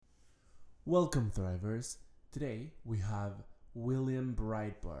Welcome, Thrivers. Today we have William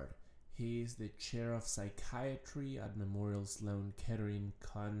Breitbart. He is the chair of psychiatry at Memorial Sloan Kettering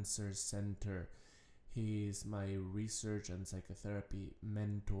Cancer Center. He is my research and psychotherapy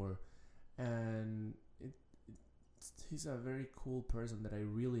mentor, and he's a very cool person that I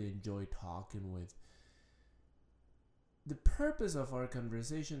really enjoy talking with. The purpose of our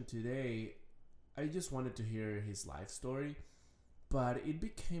conversation today, I just wanted to hear his life story, but it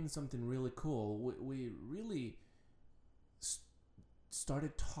became something really cool. We really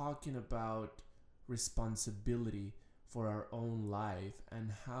started talking about responsibility for our own life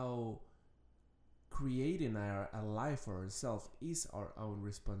and how creating a life for ourselves is our own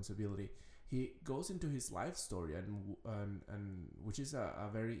responsibility. He goes into his life story and which is a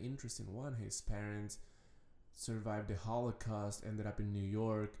very interesting one. His parents survived the Holocaust, ended up in New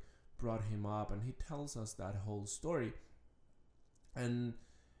York, brought him up, and he tells us that whole story. And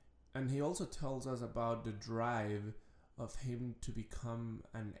he also tells us about the drive of him to become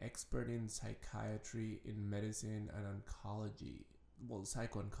an expert in psychiatry, in medicine, and oncology. Well,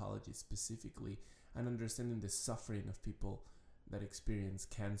 psycho-oncology specifically, and understanding the suffering of people that experience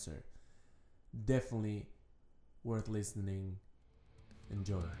cancer. Definitely worth listening.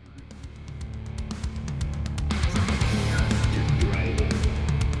 Enjoy.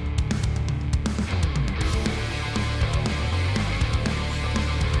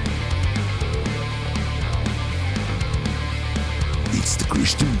 It's the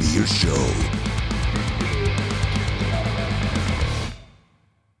Christian Beer Show.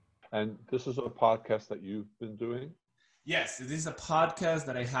 And this is a podcast that you've been doing? Yes, this is a podcast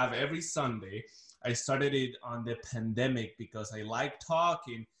that I have every Sunday. I started it on the pandemic because I like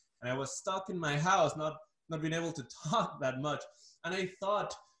talking, and I was stuck in my house, not being able to talk that much. And I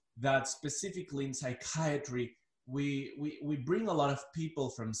thought that specifically in psychiatry, we bring a lot of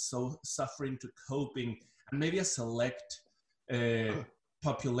people from suffering to coping, and maybe a select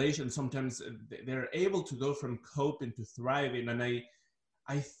population. Sometimes they're able to go from coping to thriving, and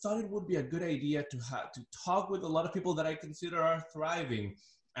I thought it would be a good idea to talk with a lot of people that I consider are thriving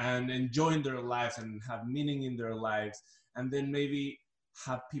and enjoying their lives and have meaning in their lives, and then maybe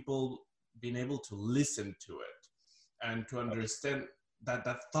have people being able to listen to it and to understand that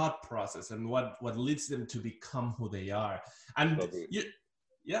thought process and what leads them to become who they are. And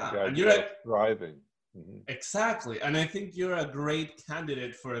you're thriving. Mm-hmm. Exactly. And I think you're a great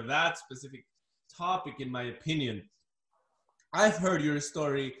candidate for that specific topic, in my opinion. I've heard your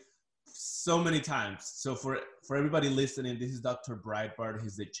story so many times. So for everybody listening, this is Dr. Breitbart.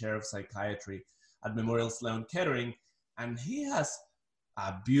 He's the chair of psychiatry at Memorial Sloan Kettering. And he has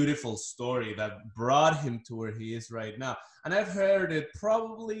a beautiful story that brought him to where he is right now. And I've heard it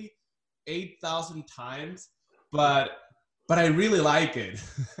probably 8,000 times, but I really like it.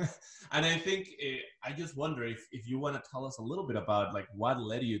 And I think I just wonder if you want to tell us a little bit about like what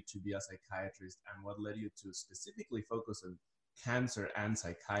led you to be a psychiatrist and what led you to specifically focus on cancer and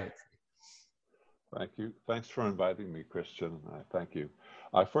psychiatry. Thank you. Thanks for inviting me, Christian. Thank you.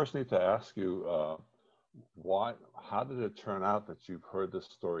 I first need to ask you, how did it turn out that you've heard this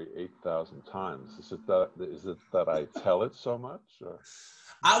story 8,000 times? Is it that I tell it so much? Or?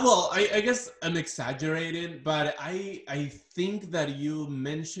 I guess I'm exaggerating, but I think that you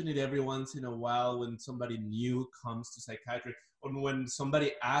mention it every once in a while when somebody new comes to psychiatry, or when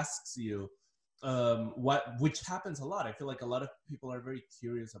somebody asks you, which happens a lot. I feel like a lot of people are very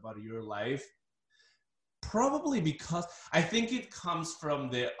curious about your life, probably because I think it comes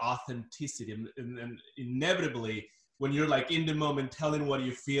from the authenticity and inevitably when you're like in the moment telling what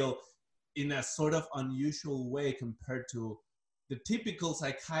you feel in a sort of unusual way compared to the typical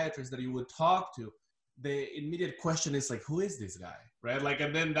psychiatrist that you would talk to. The immediate question is like, who is this guy, right? Like,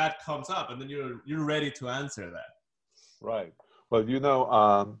 and then that comes up and then you're ready to answer that. Right. Well,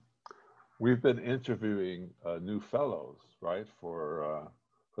 we've been interviewing new fellows, right, for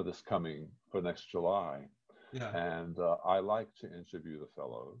next July. Yeah. And I like to interview the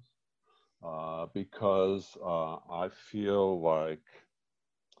fellows because I feel like,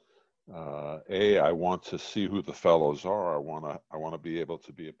 I want to see who the fellows are. I want to be able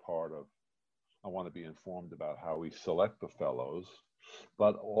to be a part of. I want to be informed about how we select the fellows,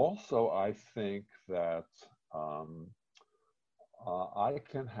 but also I think that I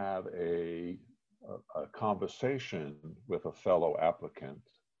can have a conversation with a fellow applicant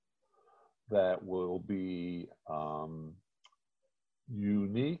that will be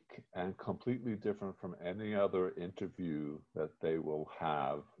unique and completely different from any other interview that they will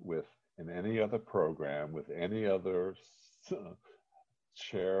have in any other program, with any other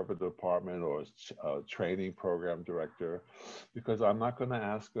chair of a department or a training program director, because I'm not going to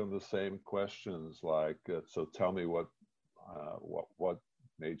ask them the same questions like, so tell me what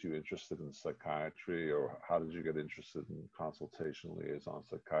made you interested in psychiatry, or how did you get interested in consultation liaison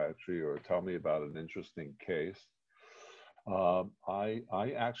psychiatry, or tell me about an interesting case.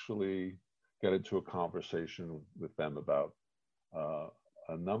 I actually get into a conversation with them about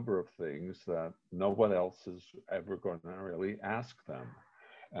a number of things that no one else is ever going to really ask them,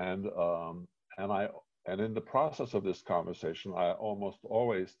 and and I and in the process of this conversation, I almost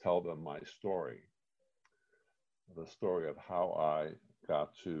always tell them my story, the story of how I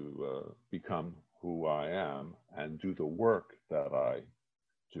got to become who I am and do the work that I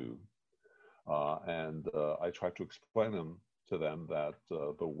do. And I try to explain to them that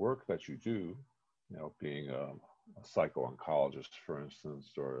the work that you do, being a psycho-oncologist, for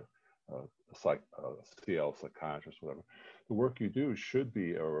instance, or a CL psychiatrist, whatever, the work you do should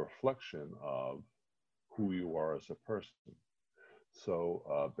be a reflection of who you are as a person.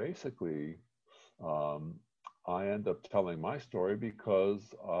 So basically, I end up telling my story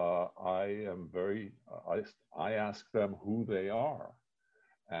because I ask them who they are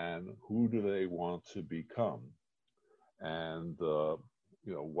and who do they want to become, and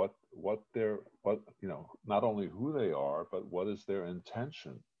not only who they are, but what is their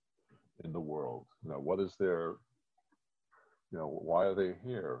intention in the world. What is their, why are they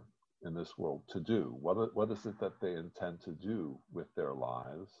here in this world to do? What is it that they intend to do with their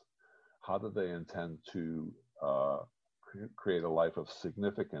lives? How do they intend to create a life of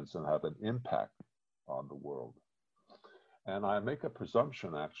significance and have an impact on the world? And I make a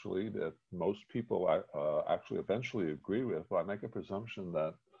presumption, actually, that most people actually eventually agree with, but I make a presumption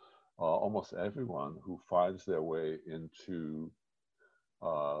that almost everyone who finds their way into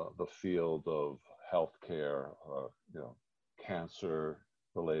the field of healthcare,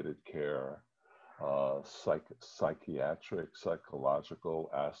 cancer-related care, psychiatric, psychological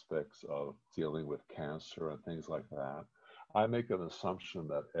aspects of dealing with cancer and things like that, I make an assumption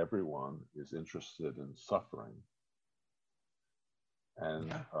that everyone is interested in suffering.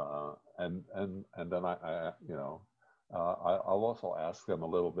 And and then I'll also ask them a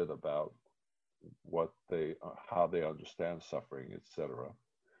little bit about how they understand suffering, etc.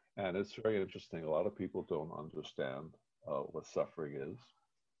 And it's very interesting. A lot of people don't understand what suffering is.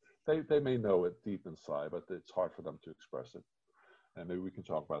 They may know it deep inside, but it's hard for them to express it. And maybe we can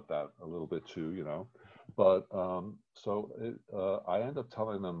talk about that a little bit too, But I end up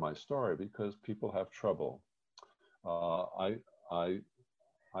telling them my story because people have trouble.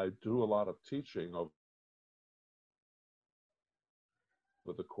 I do a lot of teaching over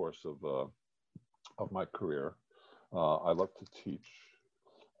the course of my career. I love to teach,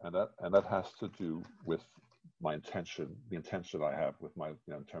 and that has to do with my intention, the intention I have with my,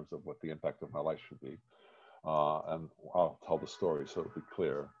 in terms of what the impact of my life should be. And I'll tell the story so it'll be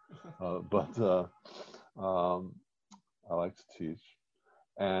clear. I like to teach,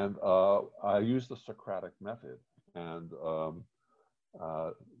 and I use the Socratic method. And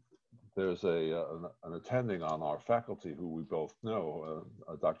there's an attending on our faculty who we both know,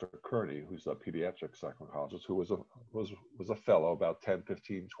 Dr. Kearney, who's a pediatric psychoncologist, who was a fellow about 10,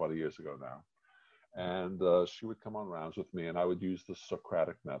 15, 20 years ago now. And she would come on rounds with me, and I would use the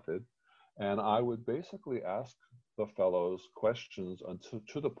Socratic method. And I would basically ask the fellows questions until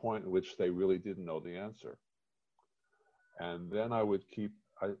to the point in which they really didn't know the answer. And then I would keep,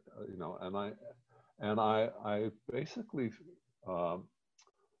 I basically, I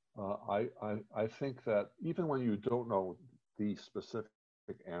think that even when you don't know the specific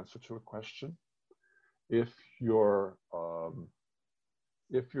answer to a question, if you're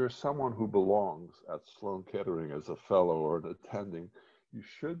someone who belongs at Sloan Kettering as a fellow or an attending, you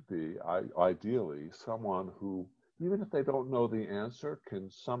should be ideally someone who, even if they don't know the answer,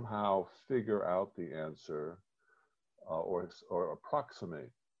 can somehow figure out the answer or approximate,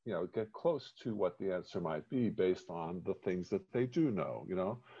 get close to what the answer might be based on the things that they do know,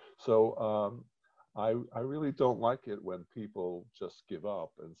 So I really don't like it when people just give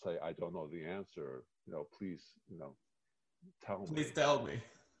up and say, I don't know the answer, please, tell me. Please tell me.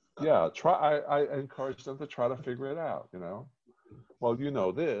 Yeah, I encourage them to try to figure it out, Well, you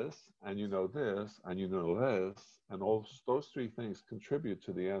know this, and you know this, and you know this, and all those three things contribute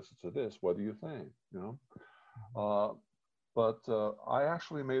to the answer to this. What do you think, But I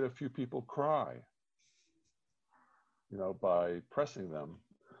actually made a few people cry, by pressing them.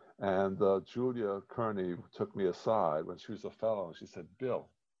 And Julia Kearney took me aside when she was a fellow, and she said, Bill,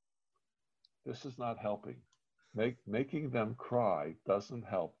 this is not helping. Making them cry doesn't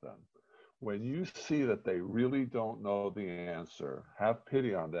help them. when you see that they really don't know the answer, have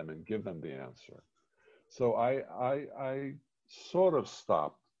pity on them and give them the answer. So I sort of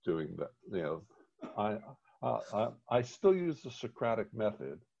stopped doing that. You know, I still use the Socratic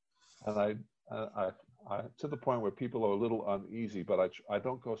method, and to the point where people are a little uneasy, but I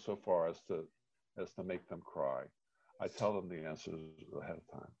don't go so far as to make them cry. I tell them the answers ahead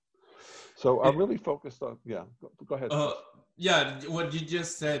of time. So I'm really focused on, yeah, go ahead. Yeah, what you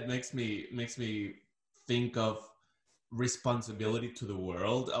just said makes me think of responsibility to the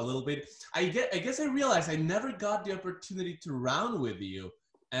world a little bit. I guess I realized I never got the opportunity to round with you,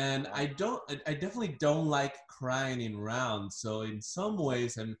 and I definitely don't like crying in rounds. So in some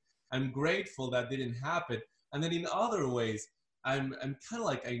ways, I'm grateful that didn't happen, and then in other ways, I'm kind of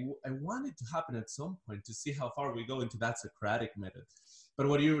like I want it to happen at some point to see how far we go into that Socratic method. But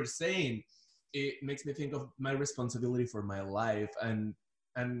what you were saying, it makes me think of my responsibility for my life, and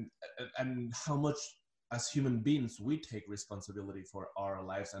and how much as human beings we take responsibility for our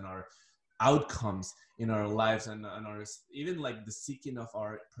lives and our outcomes in our lives, and our, even like the seeking of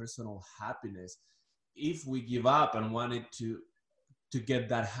our personal happiness. If we give up and wanted to get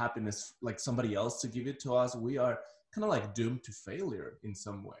that happiness like somebody else to give it to us, we are kind of like doomed to failure in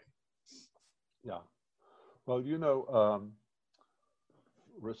some way. Yeah. Well, you know,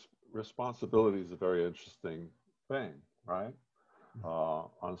 responsibility is a very interesting thing, right?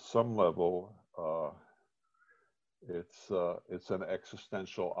 On some level, it's an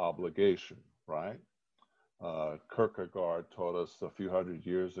existential obligation, right? Kierkegaard taught us a few hundred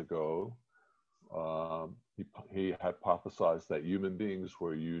years ago. He hypothesized that human beings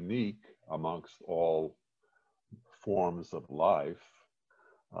were unique amongst all forms of life.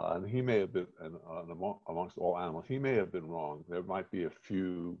 And he may have been, amongst all animals, he may have been wrong. There might be a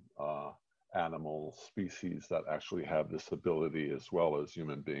few animal species that actually have this ability as well as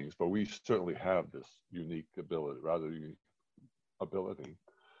human beings, but we certainly have this unique ability, rather unique ability.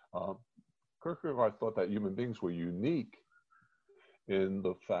 Kierkegaard thought that human beings were unique in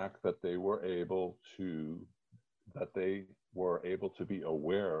the fact that they were able to be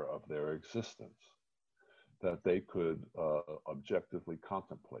aware of their existence, that they could objectively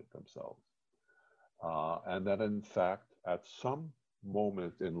contemplate themselves. And that in fact, at some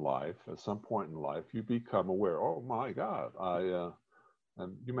moment in life, at some point in life, you become aware, oh my God,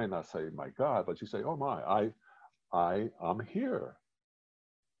 and you may not say, my God, but you say, oh my, I'm here.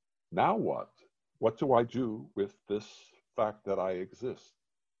 Now what? What do I do with this fact that I exist?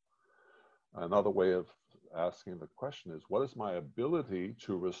 Another way of asking the question is, what is my ability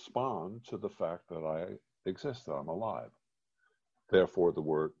to respond to the fact that I exist, that I'm alive? Therefore,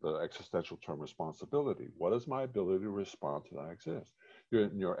 the existential term responsibility. What is my ability to respond to that I exist?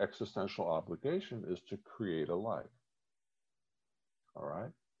 Your existential obligation is to create a life. All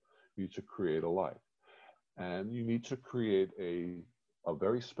right? You need to create a life. And you need to create a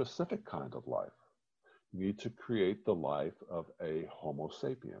very specific kind of life. You need to create the life of a Homo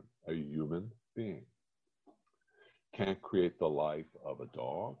sapien, a human being. Can't create the life of a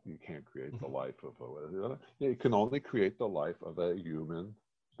dog. You can't create the life of you can only create the life of a human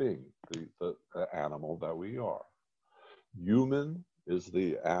being, the animal that we are. Human is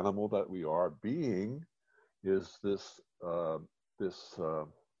the animal that we are. Being is this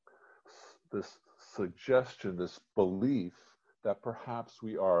suggestion, this belief that perhaps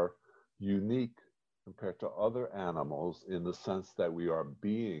we are unique compared to other animals in the sense that we are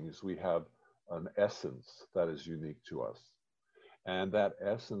beings. We have an essence that is unique to us. And that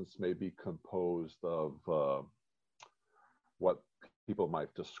essence may be composed of what people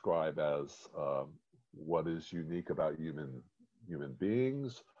might describe as what is unique about human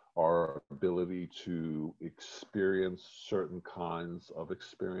beings, our ability to experience certain kinds of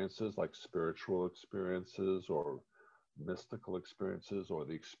experiences like spiritual experiences or mystical experiences or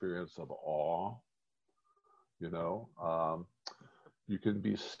the experience of awe. You know, you can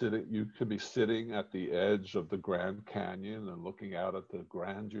be sitting at the edge of the Grand Canyon and looking out at the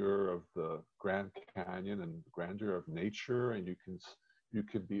grandeur of the Grand Canyon and grandeur of nature, and you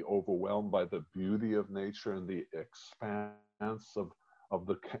can be overwhelmed by the beauty of nature and the expanse of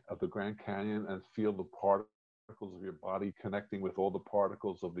the Grand Canyon, and feel the particles of your body connecting with all the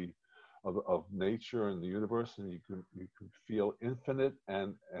particles of nature and the universe, and you can feel infinite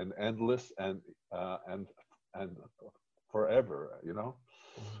and endless and forever, you know.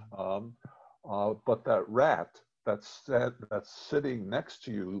 But that rat that's sitting next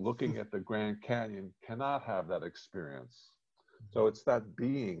to you looking at the Grand Canyon cannot have that experience. So it's that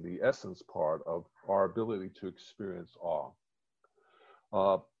being, the essence part of our ability to experience awe.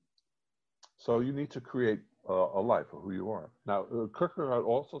 So you need to create a life of who you are. Now, Kierkegaard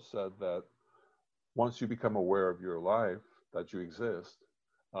also said that once you become aware of your life, that you exist,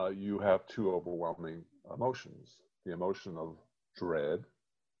 you have two overwhelming emotions: the emotion of dread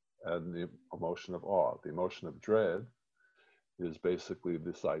and the emotion of awe. The emotion of dread is basically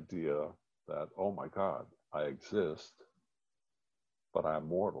this idea that, oh my God, I exist, but I'm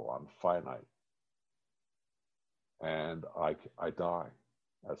mortal, I'm finite, and I die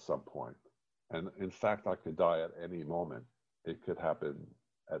at some point. And in fact, I could die at any moment. It could happen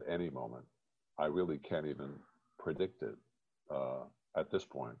at any moment. I really can't even predict it at this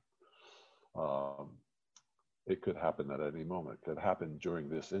point. Um, it could happen at any moment. It could happen during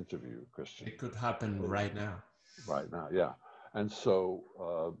this interview, Christian. It could happen right now. Right now, yeah. And so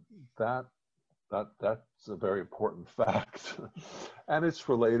that's a very important fact, and it's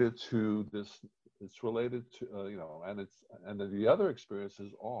related to this. It's related to and then the other experience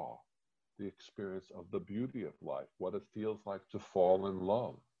is awe, the experience of the beauty of life, what it feels like to fall in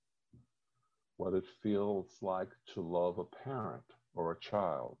love, what it feels like to love a parent or a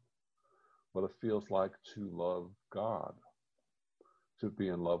child, what it feels like to love God, to be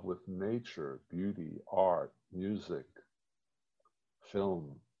in love with nature, beauty, art, music,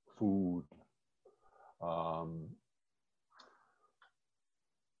 film, food,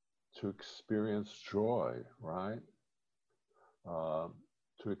 to experience joy, right?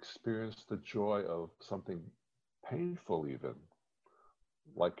 To experience the joy of something painful, even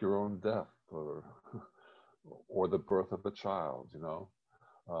like your own death or the birth of a child, you know.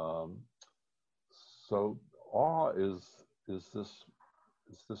 So awe is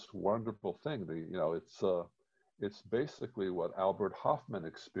this wonderful thing. It's basically what Albert Hoffman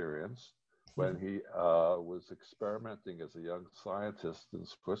experienced when he was experimenting as a young scientist in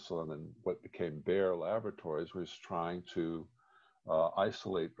Switzerland in what became Bayer Laboratories, was trying to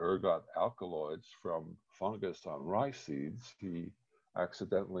isolate ergot alkaloids from fungus on rice seeds. He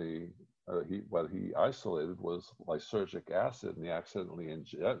accidentally, what he isolated was lysergic acid, and he accidentally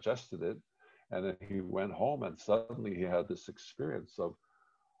ingested it. And then he went home, and suddenly he had this experience of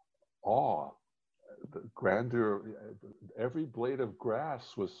awe, the grandeur. Every blade of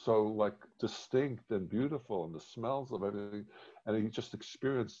grass was so like distinct and beautiful, and the smells of everything. And he just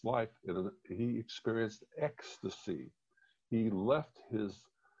experienced life. He experienced ecstasy. He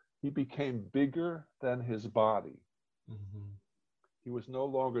became bigger than his body. Mm-hmm. He was no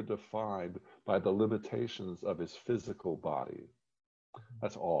longer defined by the limitations of his physical body.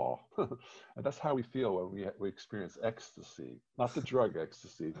 That's awe. And that's how we feel when we experience ecstasy, not the drug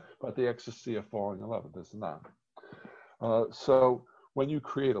ecstasy, but the ecstasy of falling in love. This and that. So when you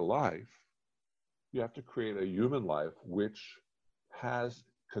create a life, you have to create a human life which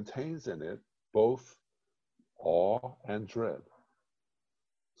contains in it both awe and dread.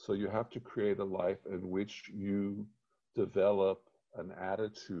 So you have to create a life in which you develop an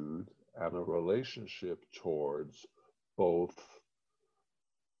attitude and a relationship towards both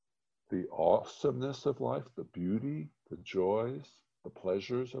the awesomeness of life, the beauty, the joys, the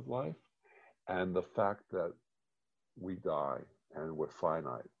pleasures of life, and the fact that we die and we're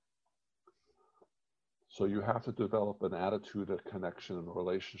finite. So you have to develop an attitude, a connection, and a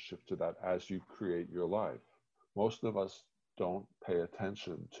relationship to that as you create your life. Most of us don't pay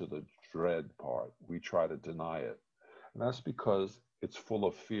attention to the dread part. We try to deny it. And that's because it's full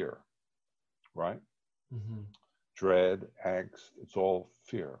of fear, right? Mm-hmm. Dread, angst, it's all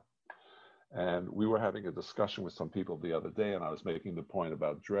fear. And we were having a discussion with some people the other day, and I was making the point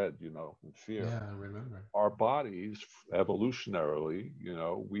about dread, and fear. Yeah, I remember. Our bodies, evolutionarily,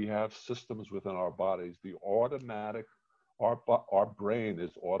 we have systems within our bodies. Our brain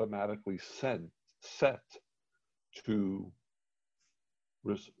is automatically set to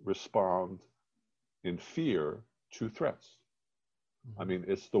respond in fear to threats. Mm-hmm. I mean,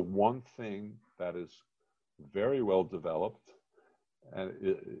 it's the one thing that is very well developed, and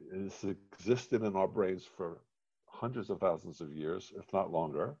it's existed in our brains for hundreds of thousands of years, if not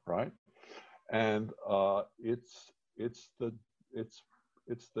longer, right? And it's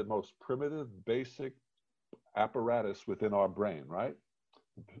the most primitive, basic apparatus within our brain, right?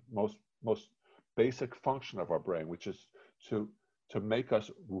 Most basic function of our brain, which is to make us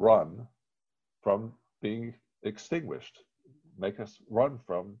run from being extinguished, make us run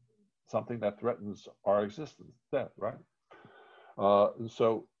from something that threatens our existence, death, right?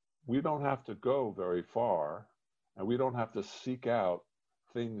 So we don't have to go very far, and we don't have to seek out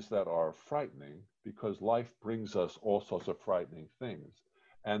things that are frightening, because life brings us all sorts of frightening things.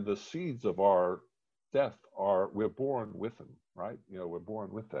 And the seeds of our death we're born with them, right? We're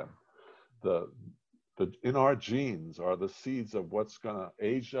born with them. The in our genes are the seeds of what's going to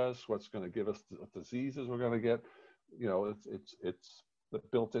age us, what's going to give us the diseases we're going to get. You know, it's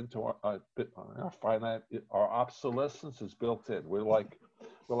built into our finite. Our obsolescence is built in. We're like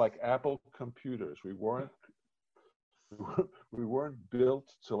Apple computers. We weren't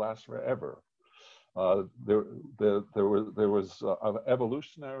built to last forever. There was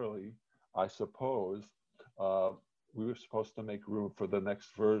evolutionarily, I suppose, we were supposed to make room for the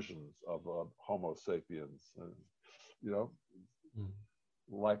next versions of Homo sapiens. You know,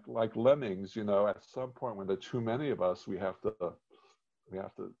 like lemmings. You know, at some point when there are too many of us, we have to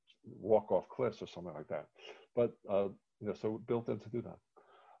walk off cliffs or something like that. But you know, so built in to do that.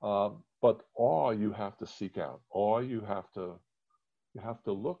 But awe you have to seek out. Awe you have to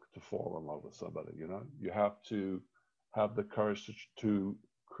look to fall in love with somebody. You know, you have to have the courage to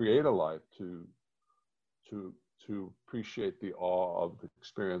create a life, to appreciate the awe of the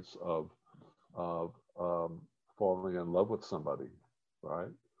experience of falling in love with somebody,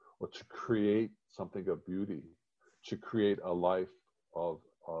 right? Or to create something of beauty, to create a life of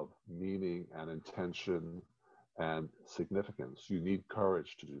meaning and intention and significance. You need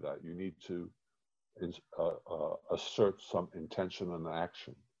courage to do that. You need to assert some intention and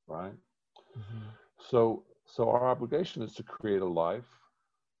action, right? Mm-hmm. So our obligation is to create a life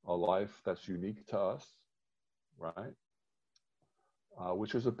that's unique to us, right?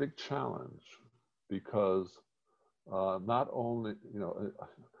 Which is a big challenge because not only, you know,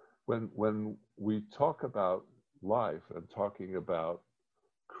 when we talk about life and talking about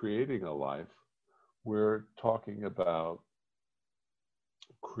creating a life, we're talking about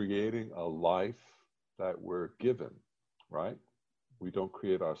creating a life that we're given, right? We don't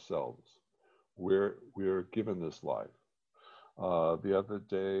create ourselves. We're given this life. The other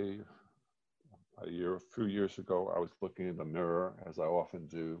day, a few years ago, I was looking in the mirror, as I often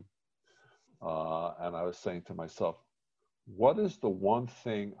do, and I was saying to myself, what is the one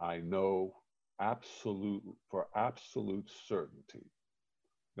thing I know for absolute certainty?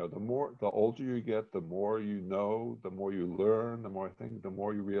 You know, the older you get, the more you know, the more you learn, the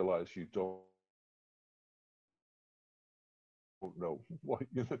more you realize you don't know what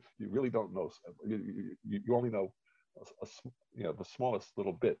you really don't know. You only know you know, the smallest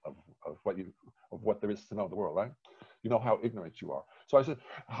little bit of what there is to know in the world, right? You know how ignorant you are. So I said,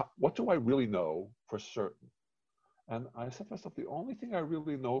 what do I really know for certain? And I said to myself, the only thing I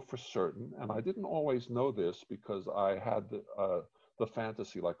really know for certain, and I didn't always know this because I had the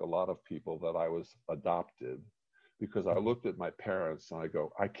fantasy, like a lot of people, that I was adopted, because I looked at my parents and I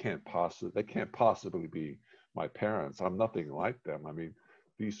go, they can't possibly be my parents. I'm nothing like them. I mean,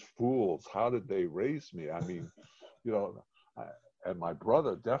 these fools, how did they raise me? I mean, you know, and my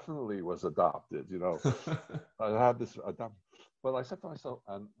brother definitely was adopted, you know. I had this but I said to myself,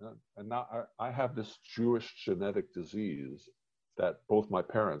 and now I have this Jewish genetic disease that both my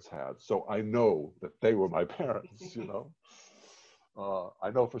parents had. So I know that they were my parents, you know. I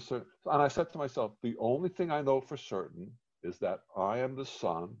know for certain. And I said to myself, the only thing I know for certain is that I am the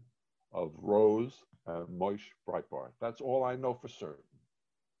son of Rose and Moshe Breitbart. That's all I know for certain.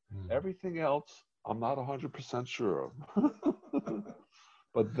 Everything else, I'm not 100% sure of.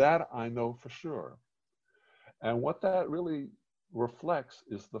 But that I know for sure. And what that really reflects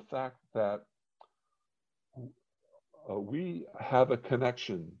is the fact that we have a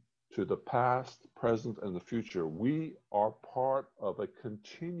connection to the past, present, and the future. We are part of a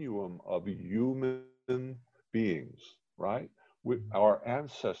continuum of human beings, right? Our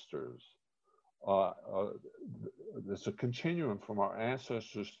ancestors. There's a continuum from our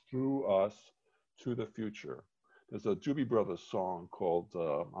ancestors through us to the future. There's a Doobie Brothers song called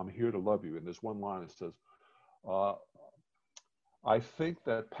I'm Here to Love You, and there's one line that says, I think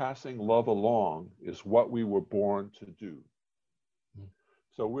that passing love along is what we were born to do.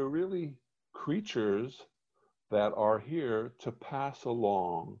 So we're really creatures that are here to pass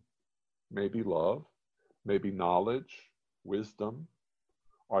along maybe love, maybe knowledge, wisdom,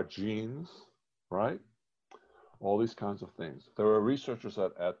 our genes, right? All these kinds of things. There are researchers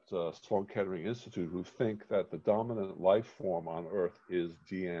at Sloan Kettering Institute who think that the dominant life form on Earth is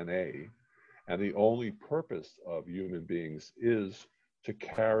DNA, and the only purpose of human beings is to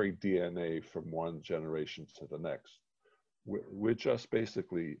carry DNA from one generation to the next. We're just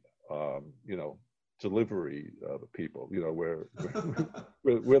basically, you know, delivery people. You know,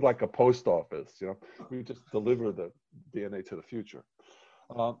 we're like a post office. You know, we just deliver the DNA to the future.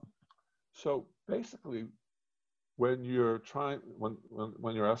 So basically, when you're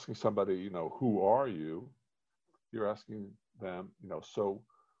when you're asking somebody, you know, who are you? You're asking them, you know, so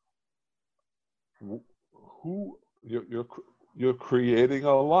who you're creating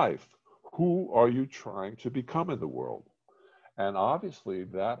a life. Who are you trying to become in the world? And obviously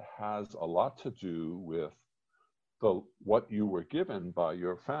that has a lot to do with what you were given by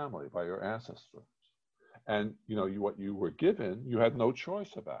your family, by your ancestors. And what you were given, you had no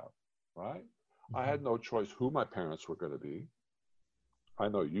choice about, right? I had no choice who my parents were going to be. I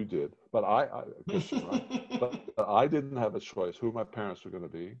know you did, but Christian, right? But I didn't have a choice who my parents were going to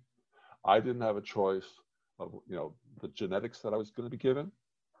be. I didn't have a choice of the genetics that I was going to be given.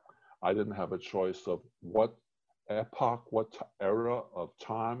 I didn't have a choice of what epoch, what era of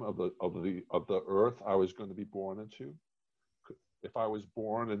time of the earth I was going to be born into. If I was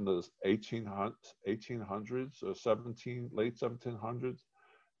born in the 1800s or late 1700s,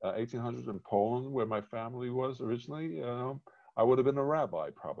 1800s in Poland, where my family was originally, I would have been a rabbi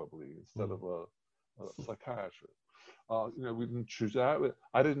probably instead of a psychiatrist. We didn't choose that.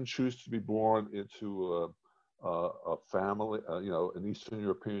 I didn't choose to be born into a family, an Eastern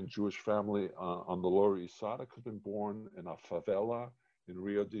European Jewish family on the Lower East Side. I could have been born in a favela in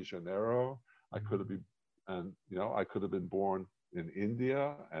Rio de Janeiro. I could have been born in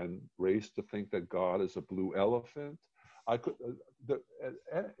India and raised to think that God is a blue elephant. I could,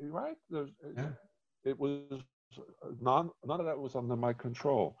 right? It was none of that was under my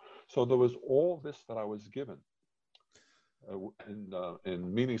control. So there was all this that I was given.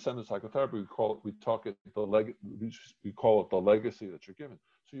 In Meaning Centered Psychotherapy, we call it the legacy that you're given.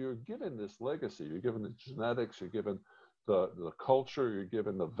 So you're given this legacy. You're given the genetics. You're given the culture. You're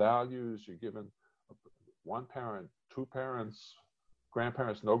given the values. You're given one parent, two parents,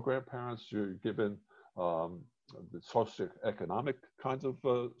 grandparents, no grandparents. You're given the socioeconomic kinds of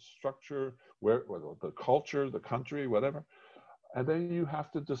structure, where the culture, the country, whatever. And then you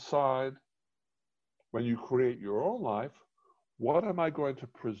have to decide, when you create your own life, what am I going to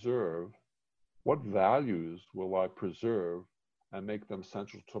preserve? What values will I preserve and make them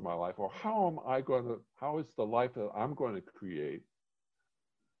central to my life? Or how is the life that I'm going to create,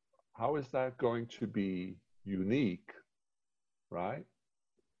 how is that going to be unique, right?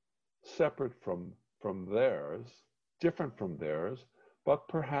 Separate from theirs, different from theirs, but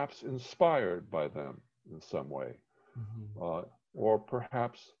perhaps inspired by them in some way, or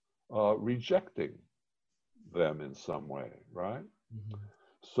perhaps rejecting them in some way, right?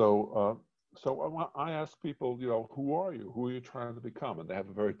 So I ask people, who are you? Who are you trying to become? And they have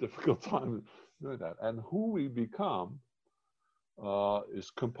a very difficult time doing that. And who we become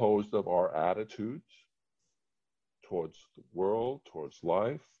is composed of our attitudes towards the world, towards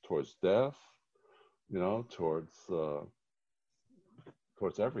life, towards death, towards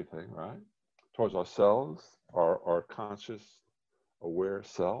everything, right? Towards ourselves, our conscious, aware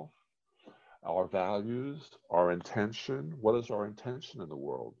self, our values, our intention. What is our intention in the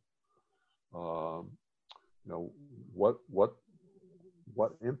world?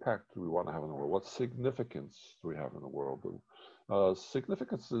 What impact do we want to have in the world? What significance do we have in the world?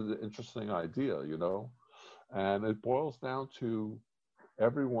 Significance is an interesting idea, and it boils down to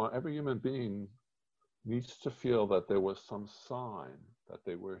every human being needs to feel that there was some sign that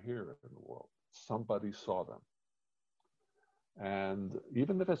they were here in the world. Somebody saw them. And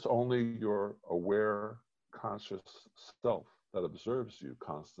even if it's only your aware, conscious self that observes you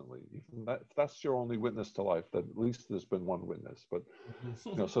constantly, even if that's your only witness to life, that at least there's been one witness. But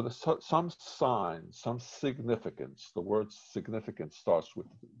so there's some sign, some significance. The word significance starts with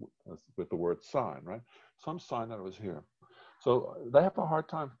the word sign, right? Some sign that it was here. So they have a hard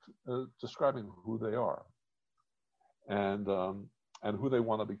time describing who they are, and who they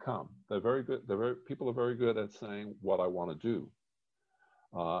want to become. They're very good. People are very good at saying what I want to do,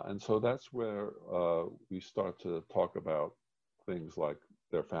 and so that's where we start to talk about things like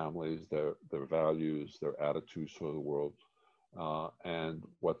their families, their values, their attitudes toward the world, and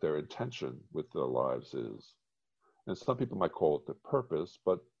what their intention with their lives is. And some people might call it the purpose,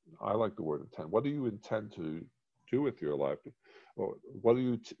 but I like the word intent. What do you intend to do with your life? Or what do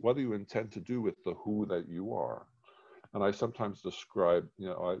you intend to do with the who that you are? And I sometimes describe,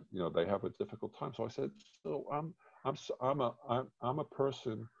 they have a difficult time. So I said, so I'm a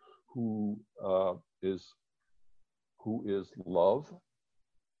person who is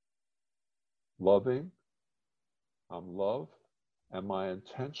loving. I'm love, and my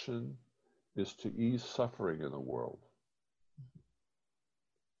intention is to ease suffering in the world.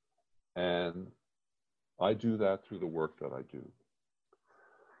 And I do that through the work that I do.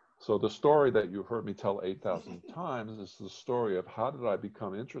 So the story that you've heard me tell 8,000 times is the story of how did I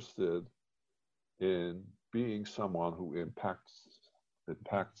become interested in being someone who impacts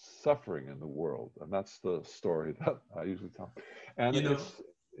suffering in the world. And that's the story that I usually tell. And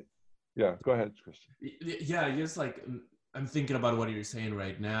yeah, go ahead, Christian. Yeah, just like I'm thinking about what you're saying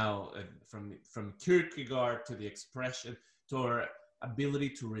right now, from Kierkegaard to the expression to our ability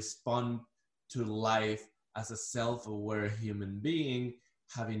to respond to life as a self-aware human being,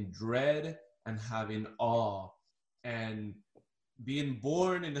 having dread and having awe, and being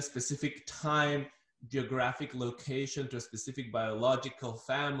born in a specific time, geographic location, to a specific biological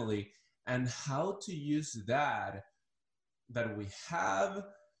family, and how to use that we have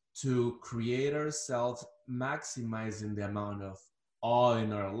to create ourselves, maximizing the amount of awe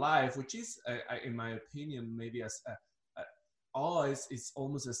in our life, which is, in my opinion, maybe awe is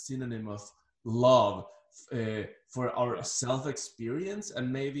almost a synonym of love, for our self experience,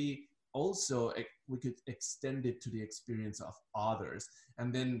 and maybe also we could extend it to the experience of others.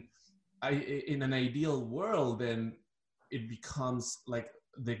 And then, in an ideal world, then it becomes like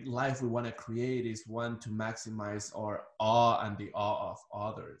the life we want to create is one to maximize our awe and the awe of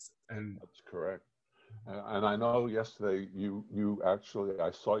others. And That's correct. And I know yesterday you actually,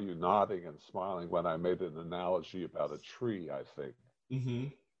 I saw you nodding and smiling when I made an analogy about a tree, I think. mm-hmm, Do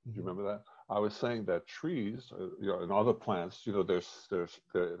you mm-hmm, remember that? I was saying that trees, and other plants, there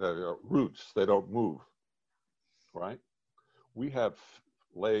are roots, they don't move, right? We have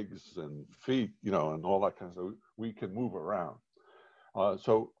legs and feet, and all that kind of stuff. We can move around. A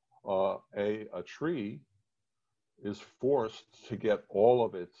tree is forced to get all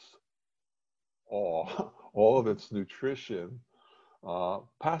of its all of its nutrition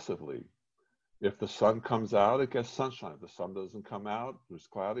passively. If the sun comes out, it gets sunshine. If the sun doesn't come out, it's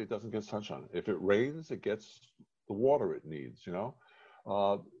cloudy, it doesn't get sunshine. If it rains, it gets the water it needs.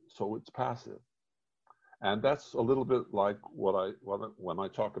 So it's passive. And that's a little bit like when I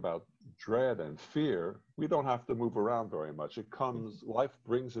talk about dread and fear, we don't have to move around very much. It comes, life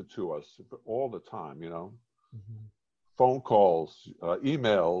brings it to us all the time. mm-hmm. Phone calls,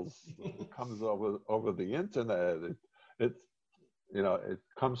 emails, it comes over the internet. It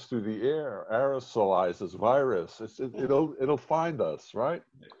comes through the air, aerosolizes virus. It'll find us, right?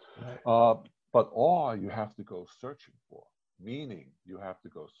 Right. But awe, you have to go searching for. Meaning, you have to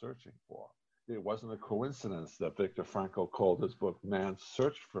go searching for. It wasn't a coincidence that Viktor Frankl called his book Man's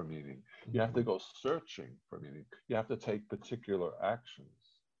Search for Meaning. You have to go searching for meaning. You have to take particular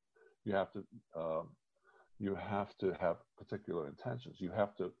actions. You have to have particular intentions.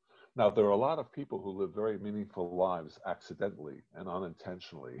 Now, there are a lot of people who live very meaningful lives accidentally and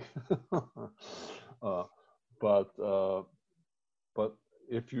unintentionally. uh, but but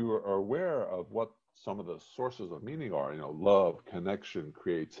if you are aware of what some of the sources of meaning are, love, connection,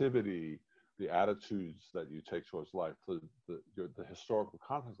 creativity, the attitudes that you take towards life, the historical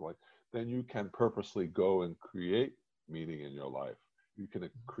context of life, then you can purposely go and create meaning in your life. You can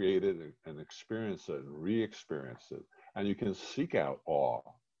create it and experience it and re-experience it. And you can seek out awe.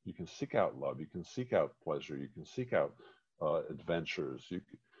 You can seek out love. You can seek out pleasure. You can seek out adventures.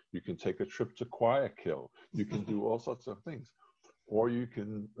 You can take a trip to Guayaquil. You can do all sorts of things. Or you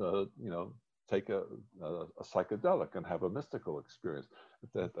can, take a psychedelic and have a mystical experience.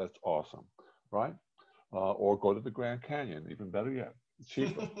 That's awesome, right? Or go to the Grand Canyon, even better yet,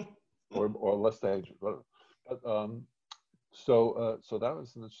 cheaper or less dangerous. But so that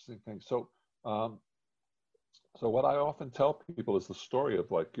was an interesting thing. So what I often tell people is the story of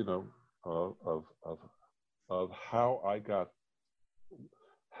of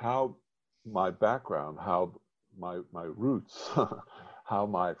how my background, how my roots, how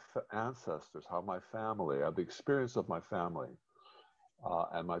my ancestors, how my family, the experience of my family,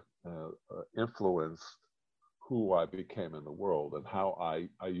 and my influenced who I became in the world, and how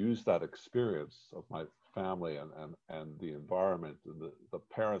I use that experience of my family and the environment and the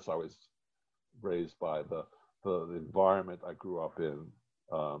parents I was raised by, the environment I grew up in,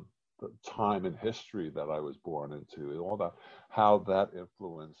 the time in history that I was born into, and all that, how that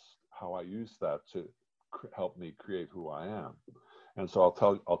influenced how I use that to help me create who I am. And so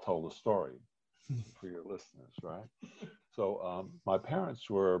I'll tell the story for your listeners, right? So my parents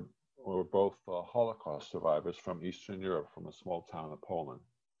were both Holocaust survivors from Eastern Europe, from a small town of Poland.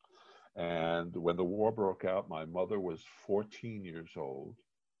 And when the war broke out, my mother was 14 years old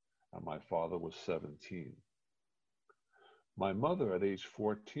and my father was 17. My mother, at age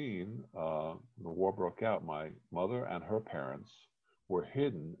 14, the war broke out. My mother and her parents were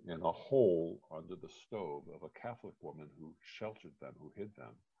hidden in a hole under the stove of a Catholic woman who sheltered them, who hid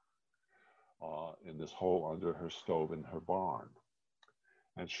them in this hole under her stove in her barn.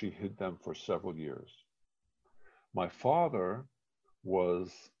 And she hid them for several years. My father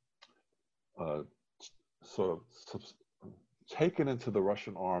was sort of taken into the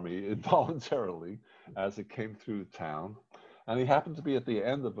Russian army involuntarily as it came through town. And he happened to be at the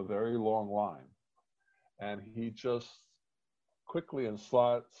end of a very long line. And he just quickly and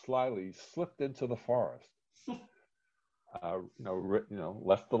slyly slipped into the forest.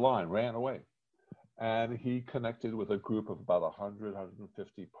 Left the line, ran away. And he connected with a group of about 100,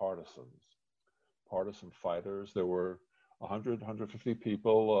 150 partisan fighters. There were 100, 150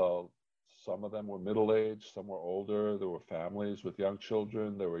 people. Some of them were middle-aged, some were older. There were families with young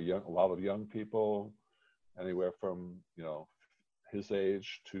children. There were a lot of young people, anywhere from, his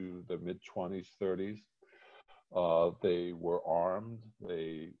age to the mid-20s, 30s. They were armed.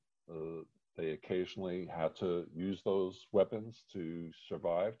 They occasionally had to use those weapons to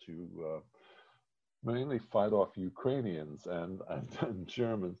survive, to mainly fight off Ukrainians and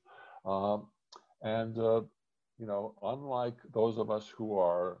Germans. Unlike those of us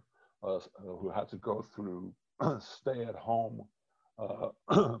who had to go through stay-at-home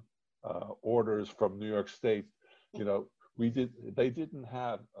orders from New York State, they didn't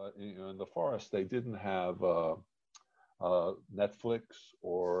have in the forest. They didn't have Netflix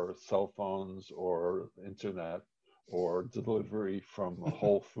or cell phones or internet or delivery from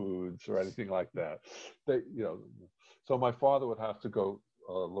Whole Foods or anything like that. So my father would have to go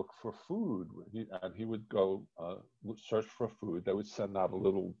look for food, and he would go search for food. They would send out a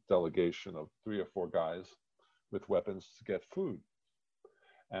little delegation of 3 or 4 guys with weapons to get food.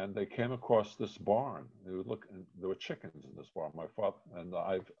 And they came across this barn. They would look, and there were chickens in this barn. My father and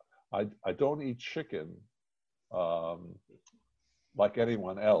I don't eat chicken like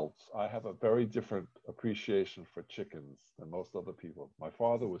anyone else. I have a very different appreciation for chickens than most other people. My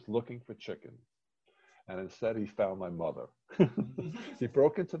father was looking for chickens, and instead he found my mother. He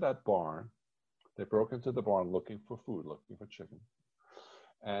broke into that barn. They broke into the barn looking for food, looking for chicken.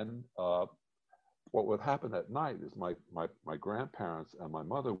 And what would happen at night is my grandparents and my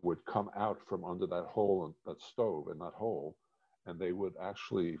mother would come out from under that hole, that stove in that hole, and they would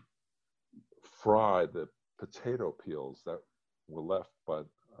actually fry the potato peels that were left by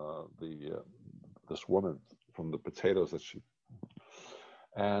this woman from the potatoes that she.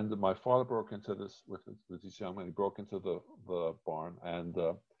 And my father broke into this with this young man. He broke into the barn, and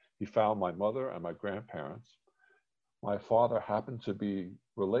he found my mother and my grandparents. My father happened to be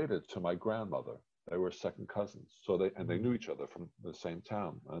related to my grandmother. They were second cousins, so they knew each other from the same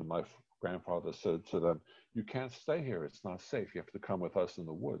town. And my grandfather said to them, "You can't stay here. It's not safe. You have to come with us in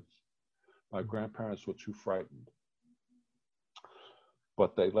the woods." My grandparents were too frightened,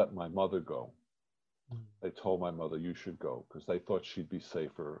 but they let my mother go. They told my mother, "You should go," because they thought she'd be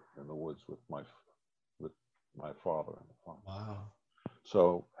safer in the woods with my father. Wow.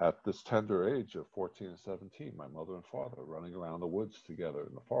 So at this tender age of 14 and 17, my mother and father running around the woods together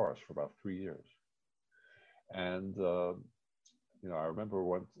in the forest for about 3 years. And, I remember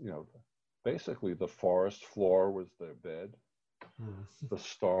when, basically the forest floor was their bed. The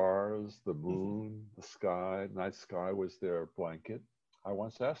stars, the moon, the sky, night sky was their blanket. I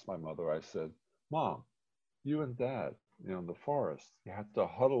once asked my mother, I said, "Mom, you and Dad, in the forest, you had to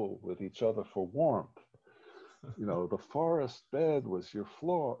huddle with each other for warmth. The forest bed was your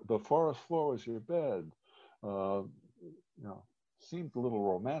floor. The forest floor was your bed. Seemed a little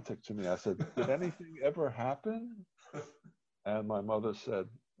romantic to me." I said, "Did anything ever happen?" And my mother said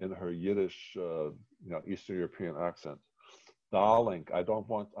in her Yiddish, Eastern European accent, "Darling,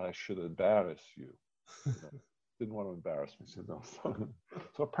 I should embarrass you." Didn't want to embarrass me. So, no.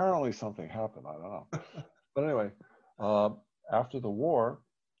 So apparently something happened. I don't know. But anyway, after the war,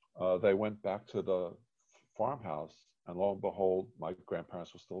 they went back to the farmhouse, and lo and behold, my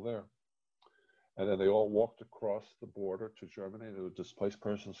grandparents were still there. And then they all walked across the border to Germany. It was a displaced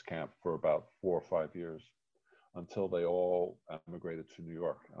persons camp for about 4 or 5 years until they all emigrated to New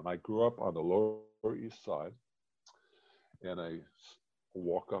York. And I grew up on the Lower East Side in a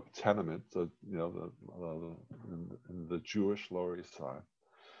walk-up tenement, in the Jewish Lower East Side.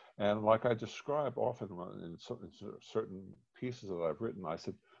 And like I describe often in certain pieces that I've written, I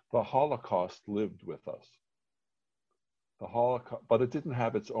said, the Holocaust lived with us. The Holocaust, but it didn't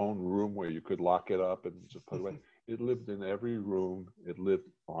have its own room where you could lock it up and just put it away. It lived in every room. It lived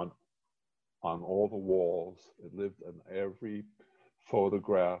on all the walls. It lived in every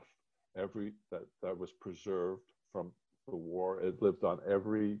photograph, that was preserved from the war. It lived on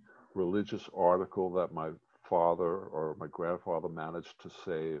every religious article that my father or my grandfather managed to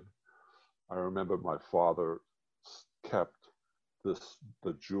save. I remember my father kept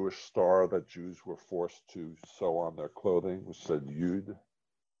the Jewish star that Jews were forced to sew on their clothing, which said Yud.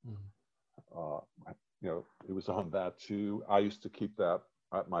 It was on that too. I used to keep that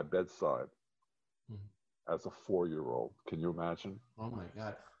at my bedside as a 4-year-old. Can you imagine? Oh my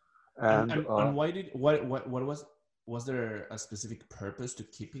God! And why did what was there a specific purpose to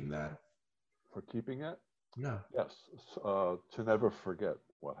keeping that? For keeping it? Yeah. Yes, to never forget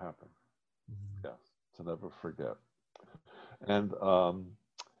what happened. Mhm. Yes, to never forget. And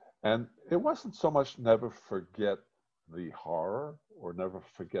and it wasn't so much never forget the horror or never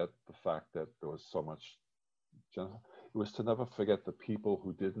forget the fact that there was so much genocide. It was to never forget the people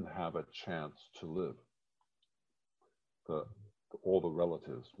who didn't have a chance to live. The all the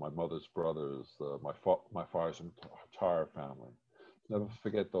relatives, my mother's brothers, my father's entire family. Never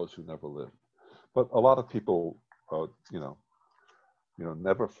forget those who never lived. But a lot of people, uh, you know,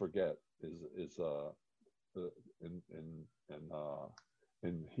 never forget is the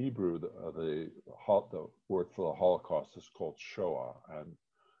in Hebrew the word for the Holocaust is called Shoah, and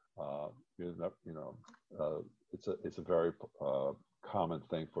uh, you know it's a very common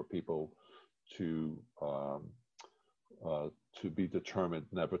thing for people to um, uh, to be determined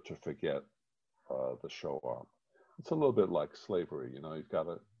never to forget the Shoah. It's a little bit like slavery, you know. You've got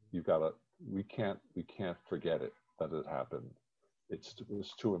to. We can't forget it that it happened. It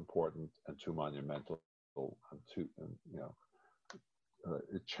was too important and too monumental and too and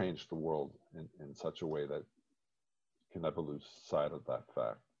it changed the world in such a way that you can never lose sight of that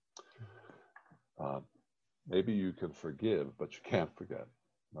fact. Uh, Maybe you can forgive, but you can't forget,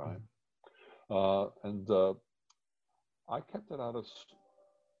 right? And I kept it out of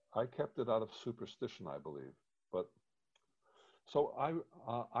I kept it out of superstition, I believe. But so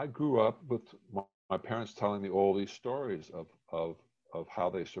I grew up with my parents telling me all these stories of how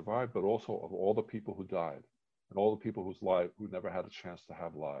they survived, but also of all the people who died and all the people who never had a chance to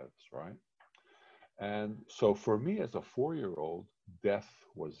have lives, right? And so for me as a 4-year-old, death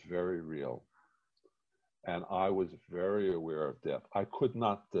was very real. And I was very aware of death. I could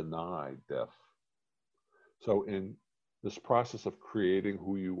not deny death. So in this process of creating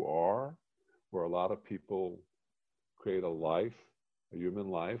who you are, where a lot of people create a life, a human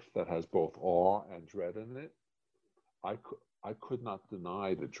life that has both awe and dread in it, I could not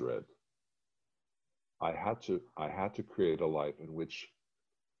deny the dread. I had to create a life in which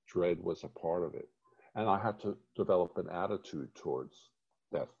dread was a part of it. And I had to develop an attitude towards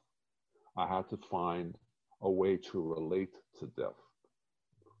death. I had to find a way to relate to death.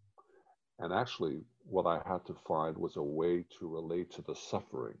 And actually, what I had to find was a way to relate to the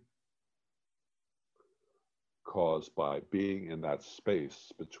suffering caused by being in that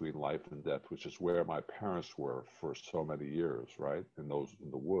space between life and death, which is where my parents were for so many years, right? In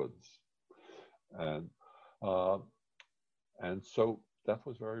the woods. And uh, and so death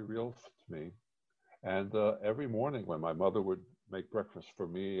was very real to me. And every morning when my mother would make breakfast for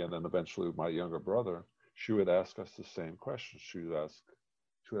me and then eventually my younger brother, she would ask us the same question. She would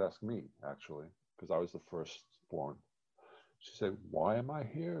ask me actually, because I was the firstborn. She said, "Why am I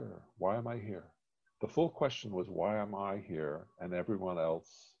here? Why am I here?" The full question was, "Why am I here and everyone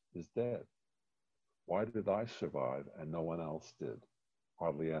else is dead? Why did I survive and no one else did?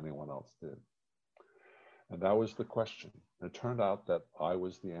 Hardly anyone else did." And that was the question. It turned out that I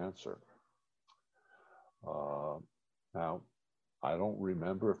was the answer. Uh, Now, I don't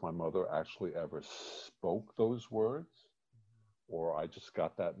remember if my mother actually ever spoke those words or I just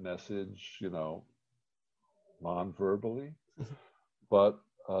got that message, non-verbally. But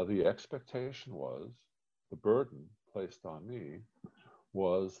the expectation was, the burden placed on me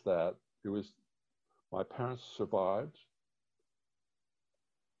was that it was my parents survived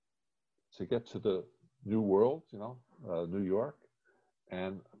to get to the new world, New York,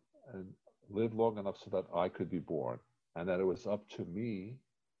 and and live long enough so that I could be born, and that it was up to me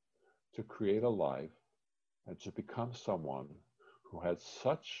to create a life and to become someone who had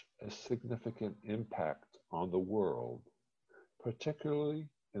such a significant impact on the world, particularly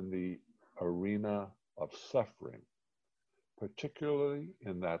in the arena of suffering, particularly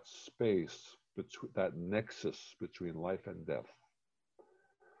in that space between that nexus between life and death,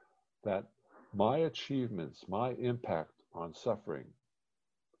 that my achievements, my impact on suffering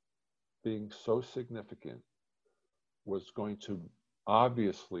being so significant was going to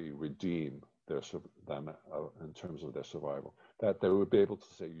obviously redeem them in terms of their survival. That they would be able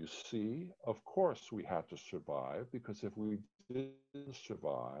to say, "You see, of course we had to survive, because if we didn't survive,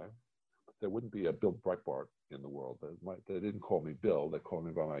 there wouldn't be a Bill Breitbart in the world. They didn't call me Bill; they called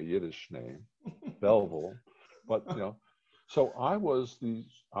me by my Yiddish name, Belville." But so I was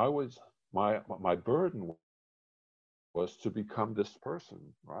my burden was to become this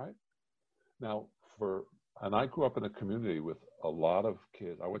person, right? Now, for and I grew up in a community with a lot of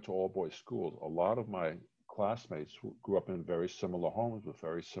kids. I went to all boys schools. A lot of my classmates grew up in very similar homes with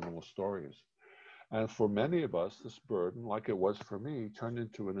very similar stories. And for many of us, this burden, like it was for me, turned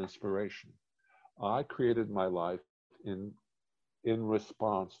into an inspiration. I created my life in in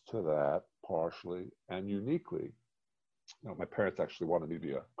response to that, partially and uniquely, my parents actually wanted me to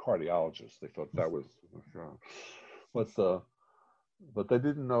be a cardiologist. They thought that was, but they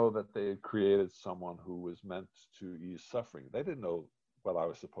didn't know that they had created someone who was meant to ease suffering. They didn't know what I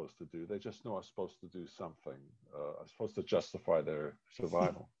was supposed to do. They just knew I was supposed to do something. I was supposed to justify their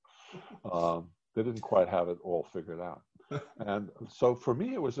survival. They didn't quite have it all figured out. And so for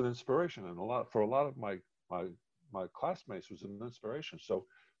me, it was an inspiration, and for a lot of my classmates, it was an inspiration. So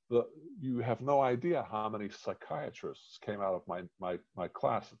you have no idea how many psychiatrists came out of my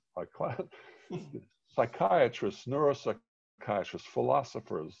class. Psychiatrists, neuropsychiatrists,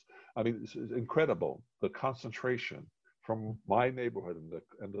 philosophers. I mean, it's incredible, the concentration from my neighborhood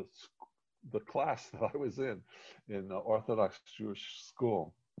and the class that I was in Orthodox Jewish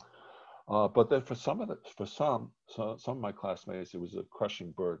school. But then for some of my classmates, it was a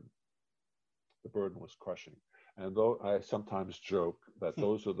crushing burden. The burden was crushing. And though I sometimes joke that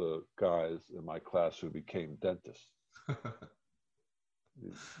those are the guys in my class who became dentists.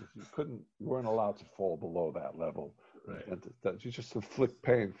 You weren't allowed to fall below that level. Right. That you just inflict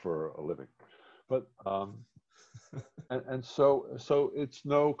pain for a living. But and so it's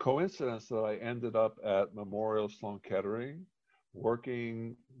no coincidence that I ended up at Memorial Sloan Kettering,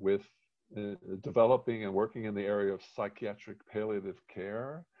 working with developing and working in the area of psychiatric palliative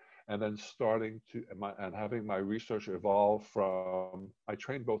care. And then having my research evolve from, I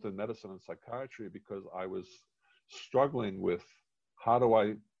trained both in medicine and psychiatry because I was struggling with how do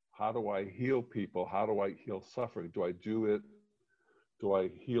I heal people? How do I heal suffering? Do I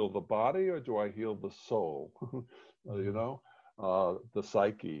heal the body or do I heal the soul? The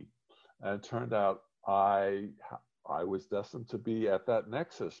psyche. And it turned out I was destined to be at that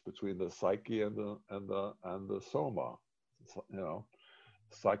nexus between the psyche and the soma,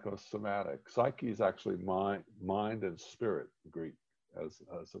 psychosomatic. Psyche is actually mind and spirit, Greek.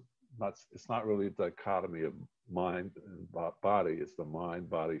 It's not really a dichotomy of mind and body. It's the mind,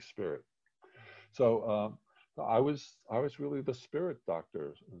 body, spirit. So I was really the spirit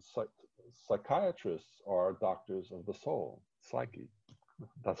doctor. And psychiatrists are doctors of the soul, psyche.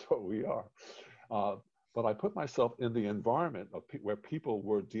 That's what we are. But I put myself in the environment where people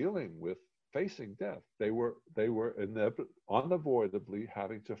were dealing with facing death. They were unavoidably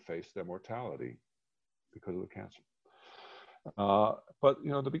having to face their mortality because of the cancer. But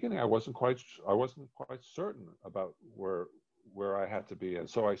in the beginning, I wasn't quite certain about where I had to be, and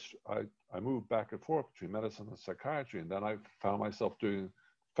so I moved back and forth between medicine and psychiatry, and then I found myself doing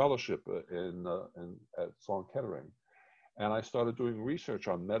fellowship at Sloan Kettering, and I started doing research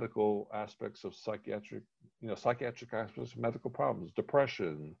on medical aspects of psychiatric aspects of medical problems,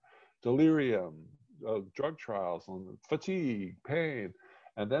 depression, delirium, drug trials, and fatigue, pain,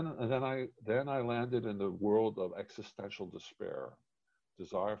 and then I landed in the world of existential despair,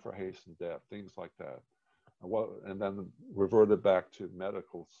 desire for haste and death, things like that, and then reverted back to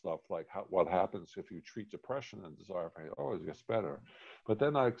medical stuff like what happens if you treat depression and desire for haste. Oh, it gets better, but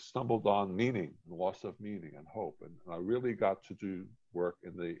then I stumbled on meaning, loss of meaning, and hope, and I really got to do work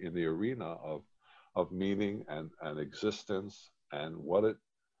in the arena of meaning and existence and what it.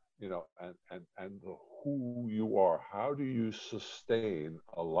 And who you are. How do you sustain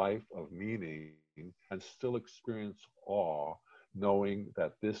a life of meaning and still experience awe, knowing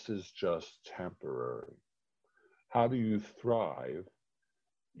that this is just temporary? How do you thrive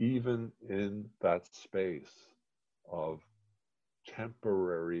even in that space of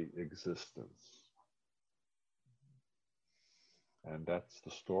temporary existence? And that's the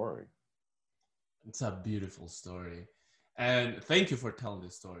story. It's a beautiful story. And thank you for telling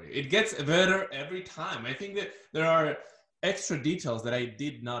this story. It gets better every time. I think that there are extra details that I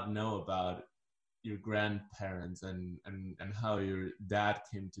did not know about your grandparents and how your dad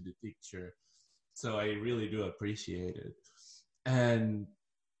came to the picture. So I really do appreciate it. And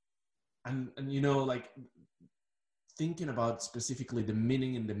like thinking about specifically the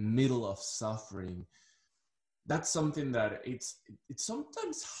meaning in the middle of suffering, that's something that it's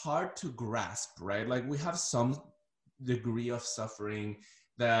sometimes hard to grasp, right? Like we have some degree of suffering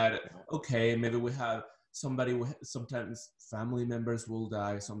that, okay, maybe we have sometimes family members will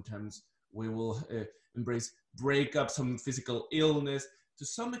die, sometimes we will embrace breakup, some physical illness. To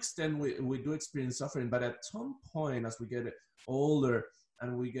some extent we do experience suffering, but at some point as we get older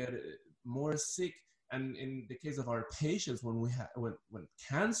and we get more sick, and in the case of our patients, when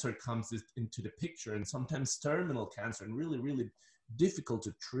cancer comes into the picture, and sometimes terminal cancer and really, really difficult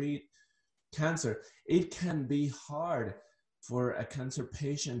to treat cancer, it can be hard for a cancer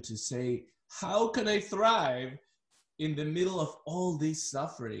patient to say, how can I thrive in the middle of all this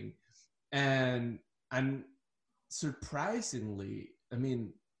suffering? And surprisingly, I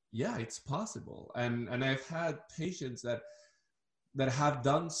mean, yeah, it's possible. And I've had patients that have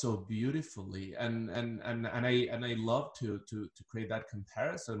done so beautifully, and I love to create that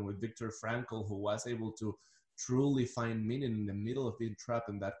comparison with Viktor Frankl, who was able to truly find meaning in the middle of being trapped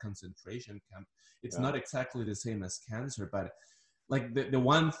in that concentration camp. It's Yeah. not exactly the same as cancer, but like the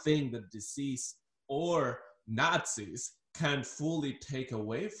one thing that disease or Nazis can't fully take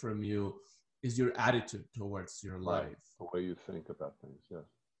away from you is your attitude towards your Right. life. The way you think about things. Yes.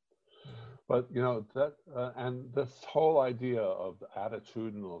 But you know that, and this whole idea of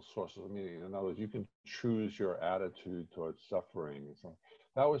attitudinal sources of meaning. In other words, you can choose your attitude towards suffering. So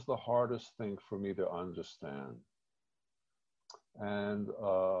that was the hardest thing for me to understand. And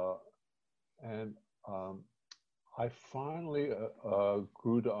and I finally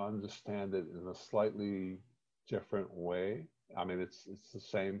grew to understand it in a slightly different way. I mean, it's the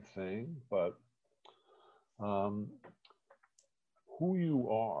same thing, but um, who you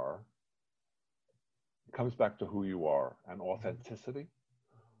are comes back to who you are and authenticity.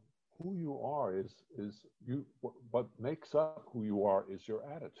 Who you are is you. What makes up who you are is your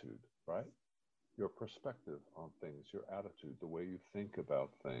attitude, right? Your perspective on things, your attitude, the way you think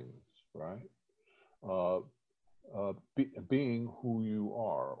about things, right? Uh, being who you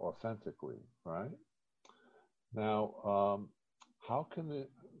are authentically, right? Now, how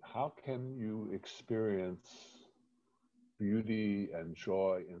can you experience beauty and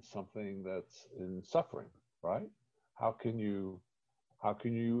joy in something that's in suffering, right? How can you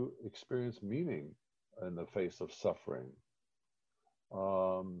experience meaning in the face of suffering?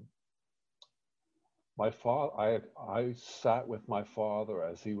 Um, my father, I sat with my father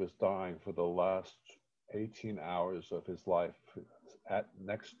as he was dying for the last 18 hours of his life,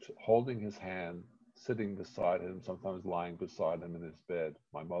 holding his hand, sitting beside him, sometimes lying beside him in his bed,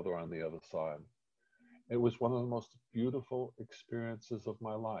 my mother on the other side. It was one of the most beautiful experiences of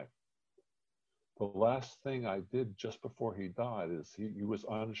my life. The last thing I did just before he died is he was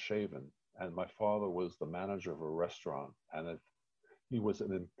unshaven, and my father was the manager of a restaurant, and he was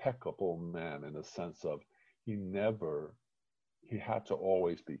an impeccable man in the sense of he had to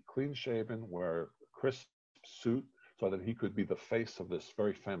always be clean shaven, wear a crisp suit so that he could be the face of this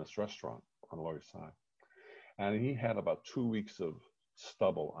very famous restaurant on the Lower East Side. And he had about 2 weeks of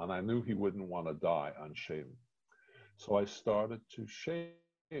stubble, and I knew he wouldn't want to die unshaven. So I started to shave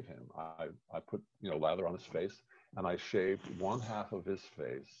him. I put lather on his face, and I shaved one half of his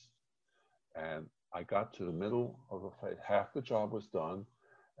face, and I got to the middle of the face. Half the job was done,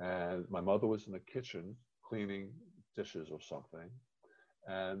 and my mother was in the kitchen cleaning dishes or something,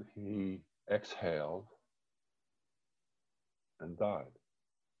 and he exhaled and died.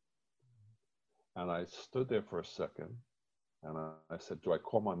 And I stood there for a second, and I said, do I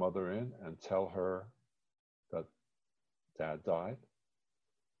call my mother in and tell her that Dad died?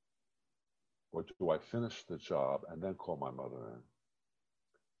 Or do I finish the job and then call my mother in?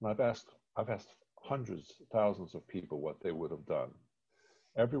 And I've asked hundreds, thousands of people what they would have done.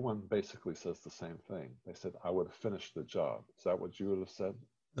 Everyone basically says the same thing. They said, I would have finished the job. Is that what you would have said?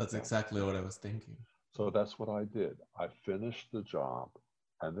 That's exactly what I was thinking. So that's what I did. I finished the job,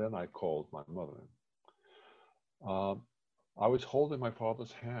 and then I called my mother in. I was holding my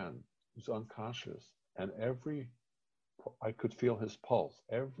father's hand. He was unconscious, and I could feel his pulse.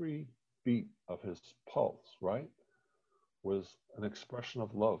 Every beat of his pulse, right, was an expression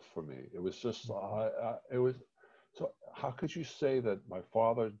of love for me. It was just, it was, so how could you say that my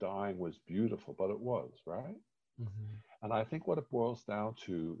father dying was beautiful? But it was, right? Mm-hmm. And I think what it boils down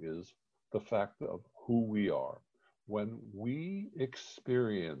to is the fact of who we are. When we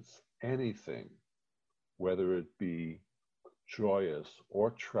experience anything, whether it be joyous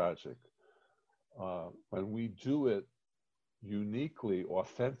or tragic, when we do it uniquely,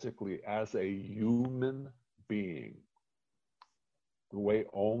 authentically as a human being, the way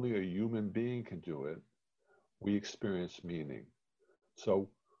only a human being can do it, we experience meaning. So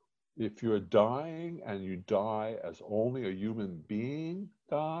if you're dying and you die as only a human being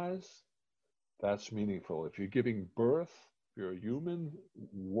dies, that's meaningful. If you're giving birth, if you're a human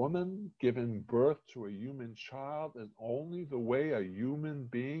woman giving birth to a human child, and only the way a human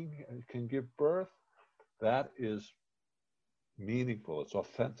being can give birth, that is meaningful. It's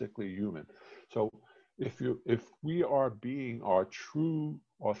authentically human. So if we are being our true,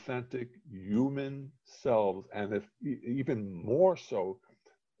 authentic human selves, and if even more so,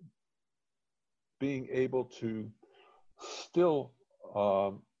 being able to still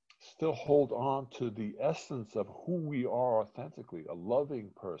hold on to the essence of who we are authentically, a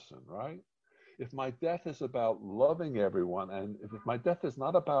loving person, right? If my death is about loving everyone, and if my death is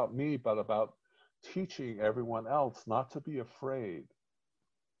not about me, but about teaching everyone else not to be afraid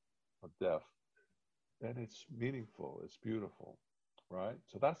of death, then it's meaningful, it's beautiful, right?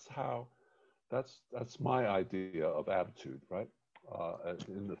 So that's my idea of attitude, right?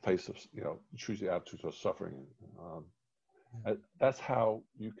 In the face of, choosing attitudes of suffering. That's how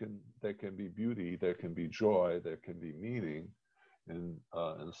there can be beauty, there can be joy, there can be meaning in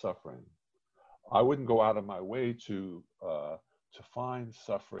suffering. I wouldn't go out of my way to find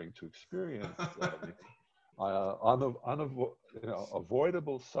suffering, to experience.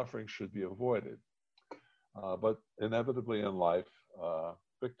 Avoidable suffering should be avoided, but inevitably in life,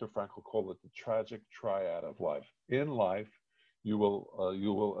 Viktor Frankl called it the tragic triad of life. In life, you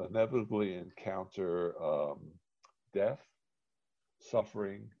will inevitably encounter death,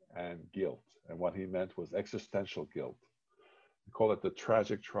 suffering, and guilt. And what he meant was existential guilt. We call it the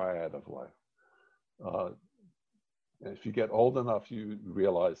tragic triad of life. If you get old enough, you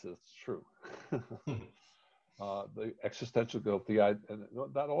realize it's true. The existential guilt, and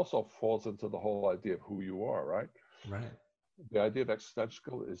that also falls into the whole idea of who you are, right? Right. The idea of existential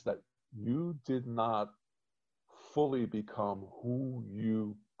guilt is that you did not fully become who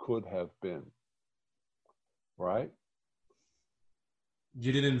you could have been, right?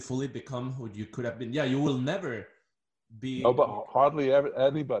 You didn't fully become who you could have been. Yeah, you will never be. No, but hardly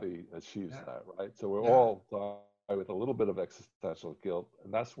anybody achieves that, right? So we're all die with a little bit of existential guilt,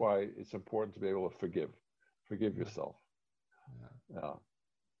 and that's why it's important to be able to forgive yourself. Yeah.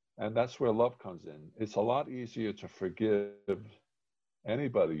 And that's where love comes in. It's a lot easier to forgive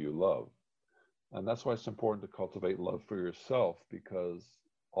anybody you love. And that's why it's important to cultivate love for yourself, because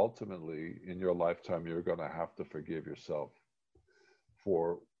ultimately in your lifetime, you're going to have to forgive yourself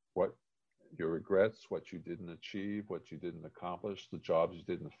for what your regrets, what you didn't achieve, what you didn't accomplish, the jobs you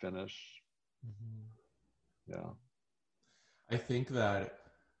didn't finish. Yeah. I think we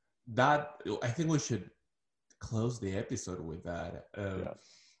should close the episode with that.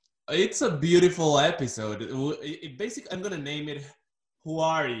 It's a beautiful episode. Basically, I'm going to name it, Who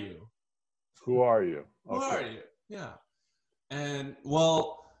Are You? Who are you? Who are you? Yeah. And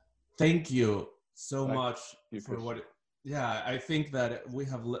well, thank you so much for what. Yeah, I think that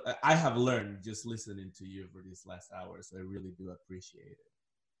I have learned just listening to you for these last hours. So I really do appreciate it.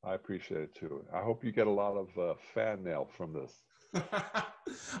 I appreciate it too. I hope you get a lot of fan mail from this.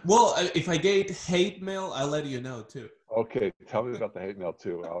 Well, if I get hate mail, I'll let you know too. Okay, tell me about the hate mail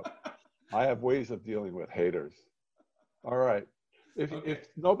too. I have ways of dealing with haters. All right. If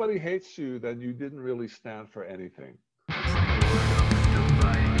nobody hates you, then you didn't really stand for anything.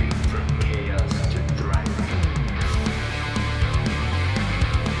 From chaos to thriving.